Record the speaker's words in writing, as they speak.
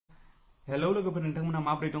Hello लोगोफोर नोंथांमोना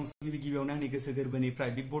माब्रै दं गिबियावनो आंनि गोसो गोरबोनिफ्राय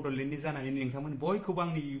बिग बडलेण्डनि जानानै नोंथांमोन बयखौबो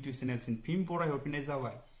आंनि इउटिउब चेनेलसिम फिन बरायहरफिननाय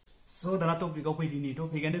जाबाय। स' दाना टपिकआव फैदिनि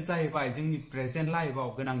टपिकआनो जाहैबाय जोंनि प्रेजेन्ट लाइफआव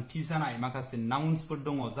गोनांथि जानाय माखासे नाउन्सफोर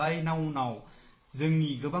दङ जाय नाउनाव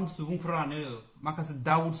जोंनि गोबां सुबुंफोरानो माखासे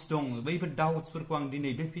डाउट्स दं। बैफोर डाउट्सफोरखौ आं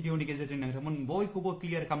दिनै बे भिडिअनि गेजेरजों नोंथांमोन बयखौबो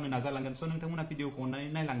क्लियार खालामनो नाजालांगोन। स' नोंथांमोना भिडिअखौ अननानै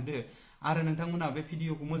नायलांदो आरो नोंथांमोना बे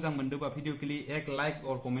भिडिअखौ मोजां मोनदोंबा भिडिअ के लिए एक लाइक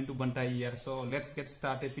और कमेंट टू बनता ही यार। सो लेट्स गेट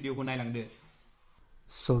स्टार्टेड भिडिअखौ नायलांदो।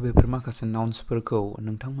 स' बेफोर माखासे नाउन्सफोरखौ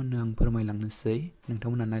नोंथांमोननो आं फोरमायलांनोसै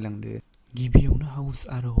नोंथांमोना नायलांदो। गिबियावनो हाउस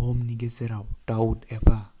आरो हमनि गेजेराव डाउट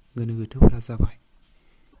एबा गोनो गोथोफोरा जाबाय।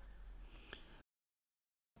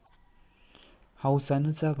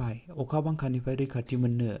 हाउसआनो जाबाय अखा बांखानिफ्राय रैखाथि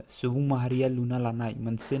मोननो सुबुं माहारिया लुना लानाय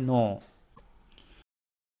मोनसे न'।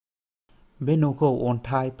 बे न'खौ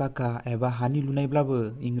अन्थाइ, पाका एबा हानि लुनायब्लाबो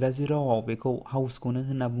इंराजि रावाव बेखौ हाउसखौनो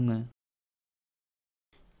होनना बुङो।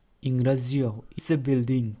 इंराजियाव it's a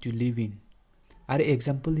building to live in आरो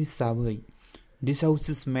एग्जाम्पल हिसाबै दिस हाउस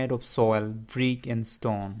इज मेड of Sayal, brick and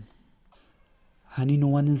stone. हानि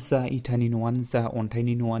न'आनो जा, इटानि न'आनो जा,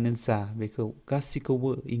 अन्थाइनि न'आनो जा, बेखौ गासिखौबो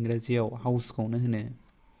इंराजियाव हाउसखौनो होनो।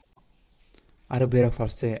 आरो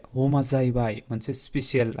बेराफारसे हमा जाहैबाय मोनसे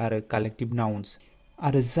स्पेसियेल आरो कालेक्टिभ नाउन्स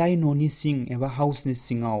आरो जाय न'नि सिं एबा हाउसनि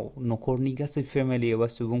सिङाव न'खरनि गासै फेमिलि एबा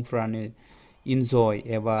सुबुंफ्रानो इन्जय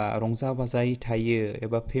एबा रंजा बाजायै थायो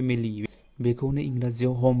एबा फेमिलि, बेखौनो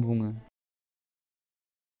इंराजियाव हम बुङो।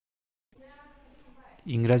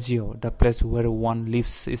 इंराजियाव द place where one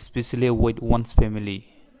lives specially with once family.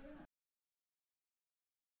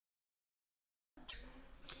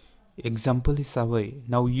 Example हिसाबै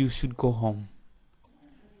नाउ यू शुड गो हम।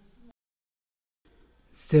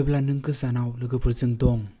 जेब्ला नों गोजानाव लोगोफोरजों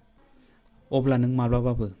दं अब्ला नों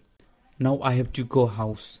माब्लाबाबो now I have to go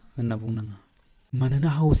house होनना बुंनाङा। मानोना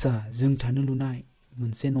हाउसआ जों थानो लुनाय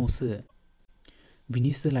मोनसे न'सो।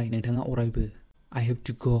 बिनि सोलाय नोंथाङा अरायबो आई हेव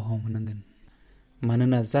टू गो हम होनांगोन।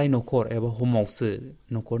 मानोना जाय न'खर एबा हमआवसो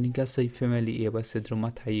न'खरनि गासै फेमिलि एबा सोद्रोमा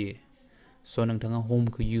थायो। स' नोंथाङा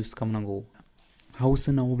हमखौ इउज खालामनांगौ। हाउस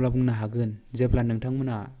होनना अब्ला बुंनो हागोन जेब्ला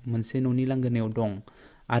नोंथांमोना मोनसे न'नि लांगोनायाव दं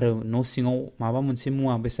आरो न' सिङाव माबा मोनसे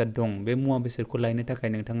मुवा बेसाद दं। बे मुवा बेसादखौ लायनो थाखाय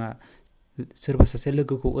नोंथाङा सोरबा सासे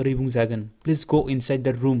लोगोखौ ओरै बुंजागोन, प्लिज गो इनसाइड द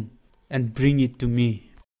room and bring it to me.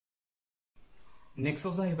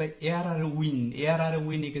 नेक्स्टआव जाहैबाय एयार आरो विन्ड। एयार आरो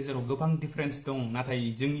विन्डनि गेजेराव गोबां डिफारेन्स दं,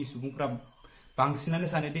 नाथाय जोंनि सुबुंफ्रा बांसिनानो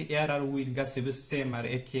सानोदि एयार आरो विन्ड गासैबो सेम आरो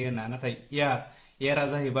एखे होनना। नाथाय एयारा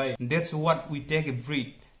जाहैबाय that's what we take a breathe,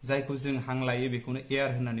 जायखौ जों हां लायो बेखौनो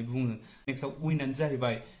एयार होननानै बुङो। नेक्स्टआव विन्डआनो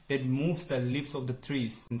जाहैबाय that moves the leaves of द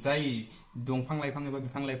ट्रीज, जाय दंफां लाइफां एबा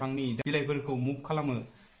बिफां लाइफांनि बिलाइफोरखौ मुभ खालामो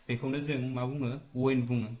बेखौनो जों मा बुङो, विन्ड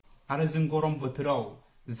बुङो। आरो जों गरम बोथोराव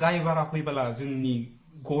जाय बारा फैबोला जोंनि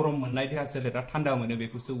गरम मोननाय देहा सोलेरा थान्दा मोनो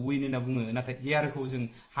बेखौसो विन्ड होनना बुङो, नाथाय एयारखौ जों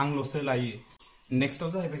हांल'सो लायो।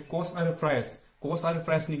 नेक्स्टआव जाहैबाय कस्ट आरो प्राइस। कस्ट आरो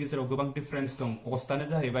प्राइसनि गेजेराव गोबां डिफारेन्स दं। कस्टआनो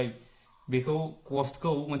जाहैबाय बेखौ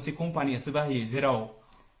कस्टखौ मोनसे कम्पानियासो बाहायो, जेराव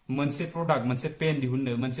मोनसे प्रडाक्ट मोनसे पेन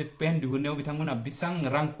दिहुननायाव बिथांमोना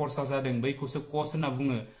बेसेबां रां खरसा जादों बैखौसो कस्ट होनना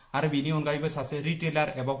बुङो। आरो बेनि अनगायैबो सासे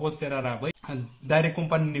रिटेलार एबा हलसेलारा बै डाइरेक्ट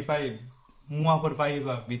कम्पानिनिफ्राय मुवाफोर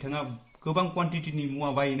बायोबा बिथाङा गोबां क्वान्टिटिनि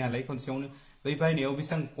मुवा बायो नालाय खनसेयावनो, बै बायनायाव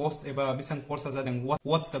बेसेबां कस्ट एबा बेसेबां खरसा जादों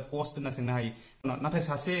व्हाट्स द कस्ट होनना सोंनो हायो। नाथाय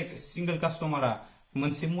सासे सिंगल कास्टमारा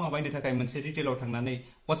मोनसे मुवा बायनो थाखाय मोनसे रिटेलाव थांनानै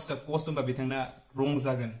व्हाट्स द कस्ट होनबा बिथांना रं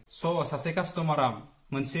जागोन। स' सासे कास्टमारा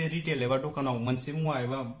मोनसे रिटेल एबा दखानाव मोनसे मुवा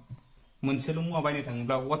एबा मोनसेल' मुवा बायनो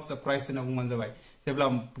थाङोब्ला व्हाट्स द प्राइस होनना बुंबानो जाबाय। जेब्ला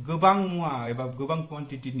गोबां मुवा एबा गोबां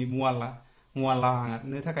क्वान्टिटिनि मुवा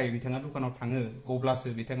लानो थाखाय बिथाङा दखानाव थाङो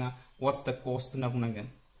अब्लासो बिथाङा व्हाट्स द कस्ट होनना बुंनांगोन।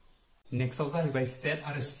 नेक्स्टआव जाहैबाय सेड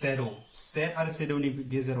आरो शेडो। सेड आरो शेडोनि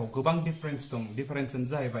गेजेराव गोबां डिफारेन्स दं। डिफारेन्सआनो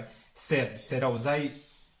जाहैबाय शेडआव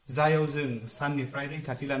जायाव जों साननिफ्राय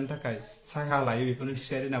रैखाथि लानो थाखाय साया लायो बेखौनो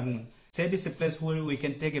शेड होनना बुङो। Shed is a place where we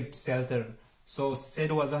can take a शेल्टार। स'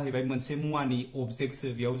 शेडोआ जाहैबाय मोनसे मुवानि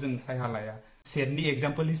अबजेक्टसो, बेयाव जों साया लाया। शेडनि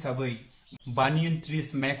एग्जाम्पल हिसाबै banyan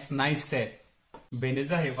trees max nice shed. बेनो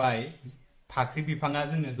जाहैबाय फाख्रि बिफाङा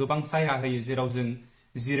जोंनो गोबां साया होयो जेराव जों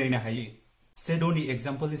जिरायनो हायो। शेडोनि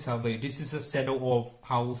एग्जाम्पल हिसाबै दिस is a shadow of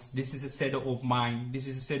house, this is a shadow of mind, this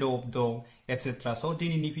is a shadow of dug etcetera. स'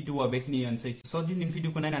 दिनैनि भिडिअआ बेखिनियानोसै। स' दिनैनि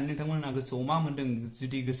भिडिअखौ नायनानै नोंथांमोना गोसोआव मा मोनदों?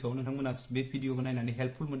 जुदि गोसोआव नोंथांमोना बे भिडिअखौ नायनानै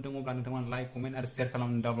हेल्पफुल मोनदों अब्ला नोंथांमोना लाइक, कमेन्ट आरो शेयार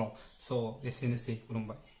खालामनो दाबाव। स' एसेनोसै,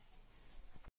 खुलुमबाय।